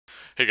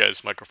Hey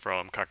guys, Michael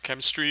from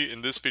Chemistry.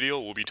 In this video,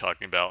 we'll be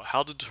talking about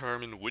how to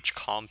determine which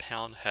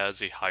compound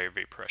has a higher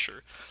vapor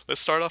pressure.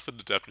 Let's start off with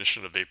the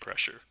definition of vapor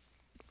pressure.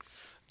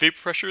 Vapor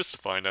pressure is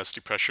defined as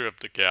the pressure of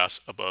the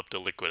gas above the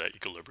liquid at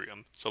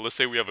equilibrium. So let's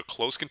say we have a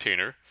closed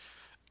container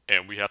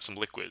and we have some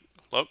liquid.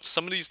 Well,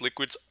 some of these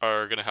liquids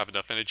are going to have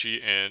enough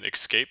energy and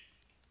escape,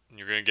 and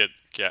you're going to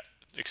get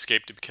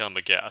escape to become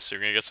a gas. So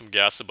you're going to get some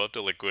gas above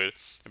the liquid.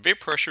 And vapor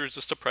pressure is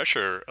just the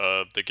pressure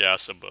of the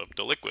gas above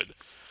the liquid.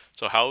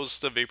 So how's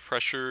the vapor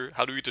pressure?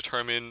 How do we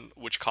determine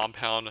which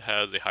compound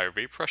has a higher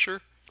vapor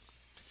pressure?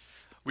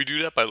 We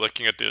do that by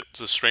looking at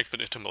the strength of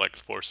intermolecular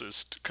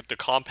forces. The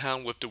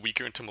compound with the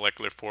weaker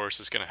intermolecular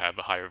force is going to have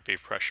a higher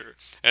vapor pressure.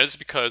 And it's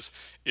because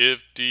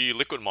if the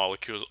liquid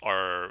molecules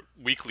are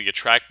weakly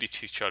attracted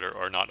to each other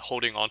or not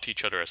holding onto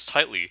each other as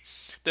tightly,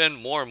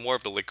 then more and more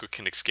of the liquid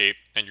can escape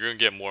and you're going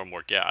to get more and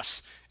more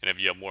gas. And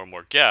if you have more and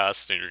more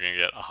gas, then you're going to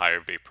get a higher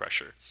vapor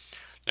pressure.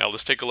 Now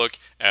let's take a look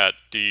at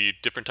the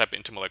different type of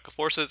intermolecular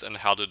forces and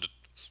how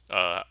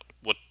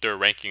what their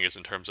ranking is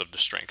in terms of the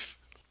strength.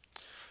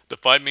 The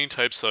five main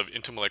types of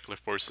intermolecular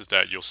forces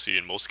that you'll see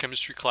in most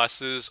chemistry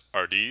classes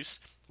are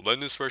these.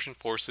 London dispersion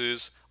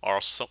forces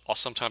are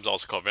sometimes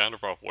also called van der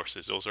Waals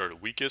forces. Those are the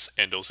weakest,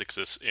 and those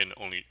exist in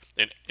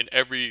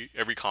every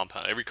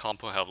compound. Every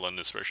compound have London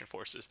dispersion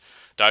forces.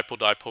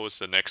 Dipole is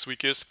the next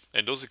weakest,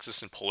 and those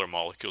exist in polar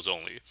molecules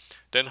only.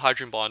 Then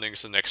hydrogen bonding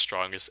is the next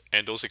strongest,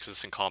 and those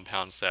exist in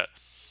compounds that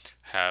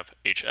have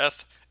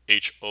HF,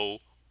 HO,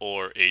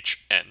 or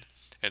HN.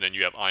 And then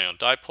you have ion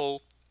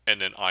dipole,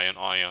 and then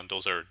ion-ion.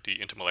 Those are the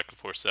intermolecular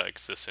forces that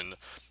exist in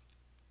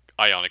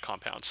ionic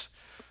compounds.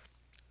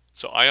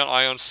 So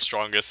ion-ion is the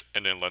strongest,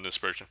 and then London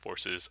dispersion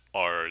forces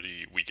are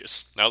the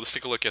weakest. Now let's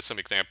take a look at some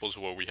examples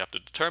where we have to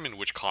determine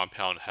which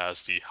compound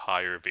has the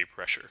higher vapor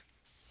pressure.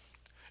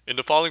 In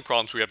the following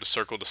problems, we have to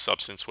circle the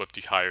substance with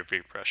the higher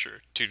vapor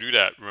pressure. To do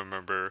that,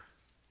 remember,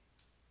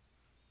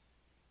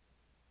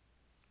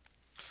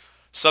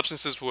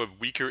 substances with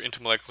weaker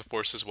intermolecular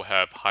forces will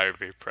have higher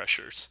vapor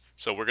pressures.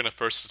 So we're going to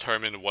first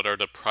determine what are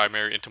the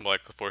primary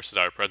intermolecular forces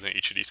that are present in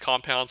each of these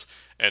compounds,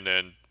 and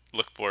then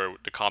look for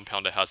the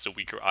compound that has the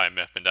weaker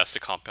IMF, and that's the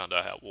compound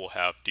that will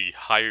have the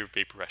higher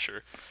vapor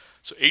pressure.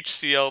 So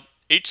HCl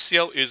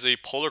is a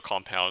polar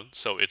compound,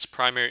 so its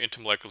primary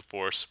intermolecular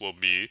force will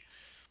be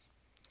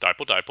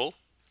dipole-dipole.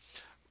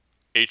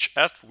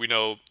 HF, we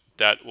know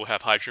that will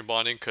have hydrogen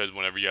bonding because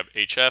whenever you have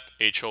HF,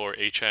 HO, or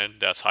HN,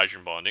 that's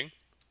hydrogen bonding.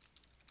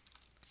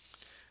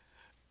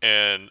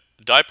 And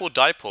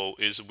dipole-dipole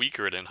is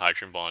weaker than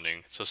hydrogen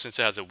bonding, so since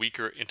it has a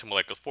weaker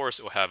intermolecular force,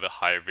 it will have a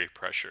higher vapor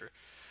pressure.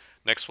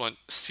 Next one,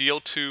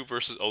 CO2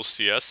 versus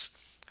OCS.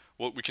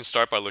 Well, we can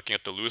start by looking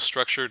at the Lewis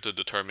structure to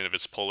determine if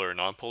it's polar or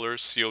nonpolar.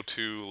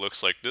 CO2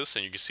 looks like this,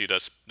 and you can see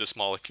that this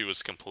molecule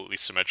is completely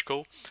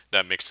symmetrical.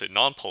 That makes it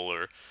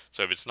nonpolar.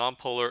 So if it's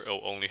nonpolar, it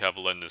will only have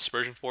London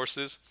dispersion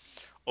forces.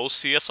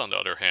 OCS, on the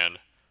other hand,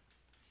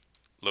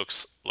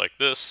 looks like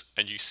this,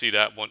 and you see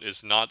that one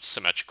is not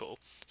symmetrical.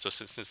 So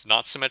since it's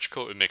not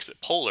symmetrical, it makes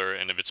it polar,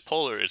 and if it's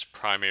polar, its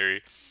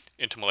primary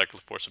intermolecular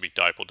force will be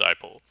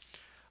dipole-dipole.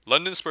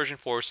 London dispersion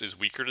force is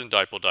weaker than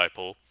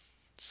dipole-dipole,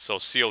 so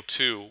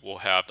CO2 will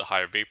have the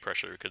higher vapor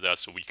pressure because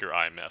that's a weaker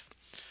IMF.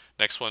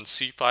 Next one,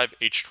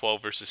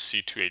 C5H12 versus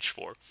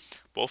C2H4.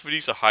 Both of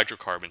these are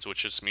hydrocarbons,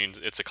 which just means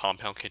it's a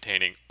compound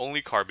containing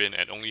only carbon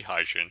and only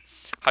hydrogen.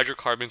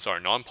 Hydrocarbons are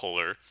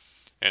nonpolar,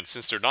 and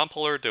since they're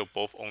nonpolar, they'll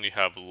both only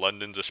have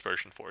London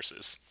dispersion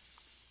forces.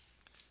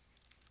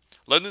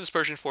 London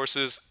dispersion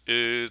forces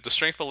the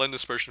strength of London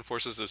dispersion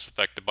forces is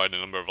affected by the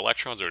number of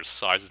electrons or the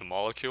size of the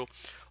molecule.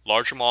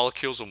 Larger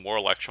molecules with more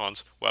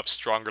electrons will have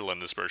stronger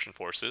London dispersion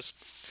forces.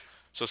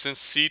 So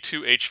since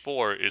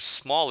C2H4 is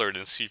smaller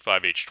than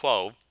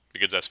C5H12,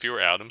 because it has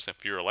fewer atoms and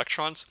fewer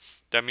electrons,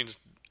 that means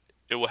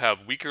it will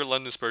have weaker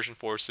London dispersion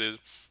forces,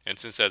 and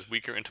since it has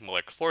weaker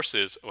intermolecular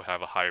forces, it will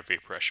have a higher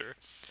vapor pressure.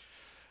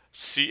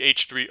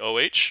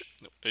 CH3OH,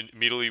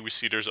 immediately we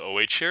see there's an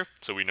OH here,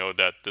 so we know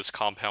that this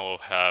compound will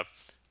have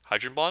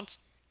hydrogen bonds.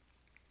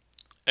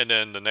 And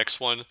then the next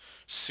one,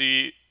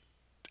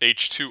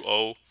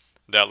 CH2O,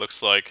 that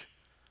looks like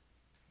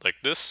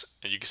this,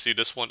 and you can see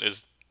this one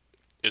is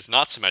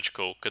not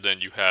symmetrical because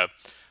then you have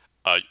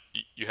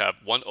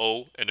one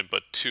O and then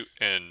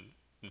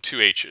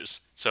two H's.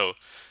 So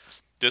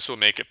this will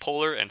make it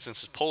polar, and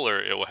since it's polar,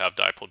 it will have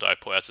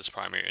dipole-dipole as its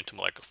primary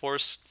intermolecular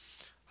force.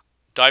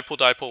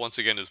 Dipole-dipole, once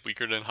again, is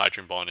weaker than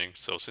hydrogen bonding,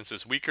 so since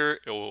it's weaker,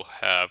 it will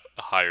have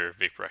a higher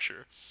vapor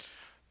pressure.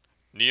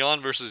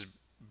 Neon versus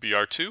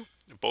Br2.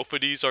 Both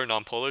of these are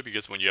nonpolar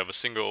because when you have a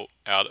single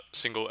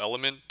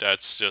element,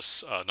 that's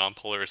just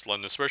nonpolar is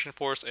London dispersion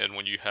force, and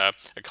when you have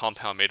a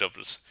compound made of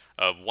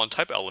one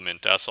type of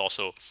element, that's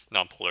also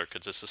nonpolar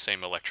because it's the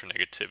same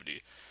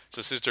electronegativity.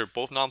 So since they're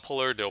both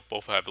nonpolar, they'll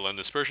both have London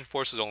dispersion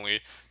forces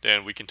only.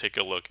 Then we can take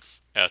a look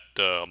at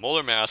the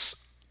molar mass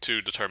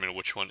to determine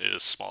which one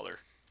is smaller.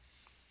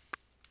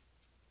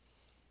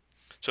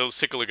 So let's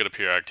take a look at a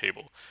periodic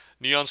table.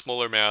 Neon's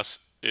molar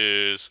mass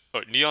is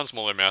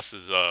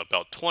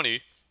about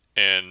 20,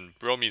 and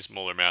bromine's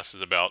molar mass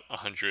is about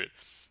 100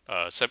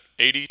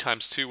 80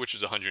 times 2, which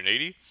is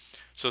 180.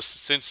 So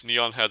since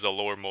neon has a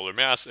lower molar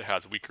mass, it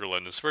has weaker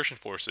London dispersion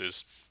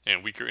forces,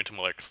 and weaker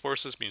intermolecular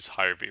forces means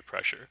higher vapor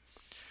pressure.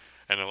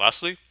 And then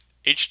lastly,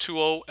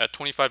 H2O at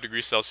 25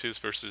 degrees Celsius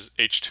versus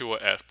H2O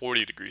at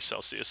 40 degrees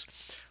Celsius.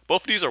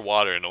 Both of these are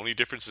water, and the only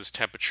difference is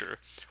temperature.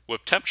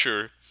 With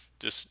temperature,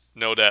 just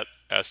know that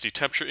as the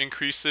temperature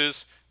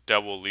increases,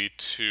 that will lead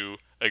to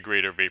a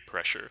greater vapor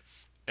pressure.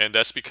 And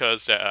that's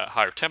because that at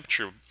higher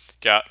temperature,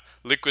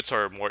 liquids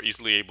are more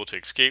easily able to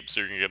escape, so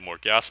you're going to get more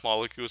gas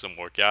molecules, and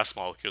more gas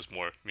molecules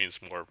means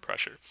more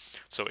pressure.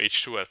 So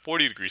H2O at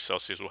 40 degrees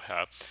Celsius will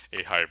have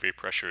a higher vapor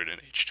pressure than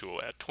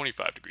H2O at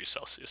 25 degrees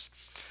Celsius.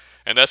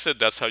 And that's it.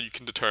 That's how you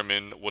can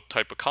determine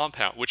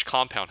which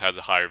compound has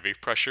a higher vapor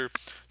pressure.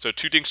 So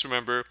two things to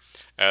remember: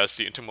 as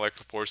the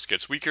intermolecular force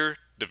gets weaker,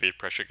 the vapor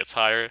pressure gets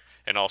higher,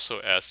 and also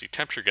as the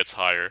temperature gets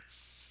higher,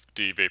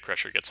 the vapor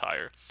pressure gets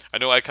higher. I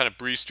know I kind of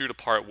breezed through the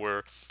part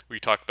where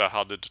we talked about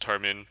how to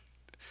determine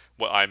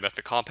what IMF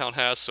the compound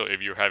has. So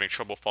if you're having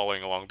trouble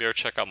following along there,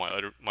 check out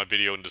my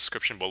video in the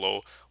description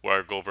below where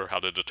I go over how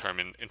to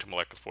determine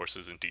intermolecular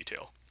forces in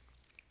detail.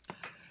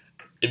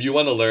 If you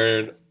want to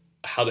learn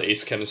how to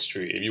ace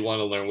chemistry, if you want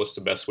to learn what's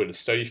the best way to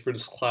study for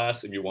this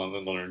class, if you want to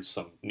learn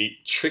some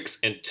neat tricks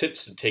and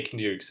tips to take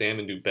into your exam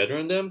and do better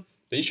on them,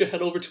 then you should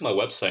head over to my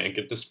website and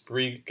get this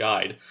free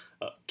guide,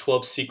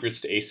 12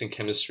 Secrets to Acing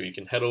Chemistry. You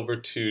can head over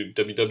to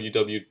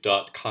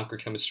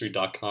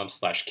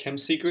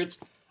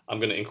www.conquerchemistry.com/chemsecrets. I'm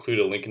going to include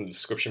a link in the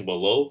description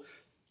below.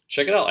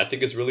 Check it out. I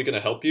think it's really going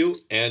to help you,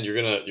 and you're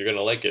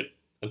gonna like it.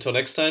 Until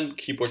next time,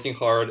 keep working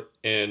hard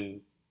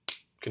and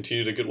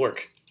continue the good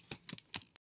work.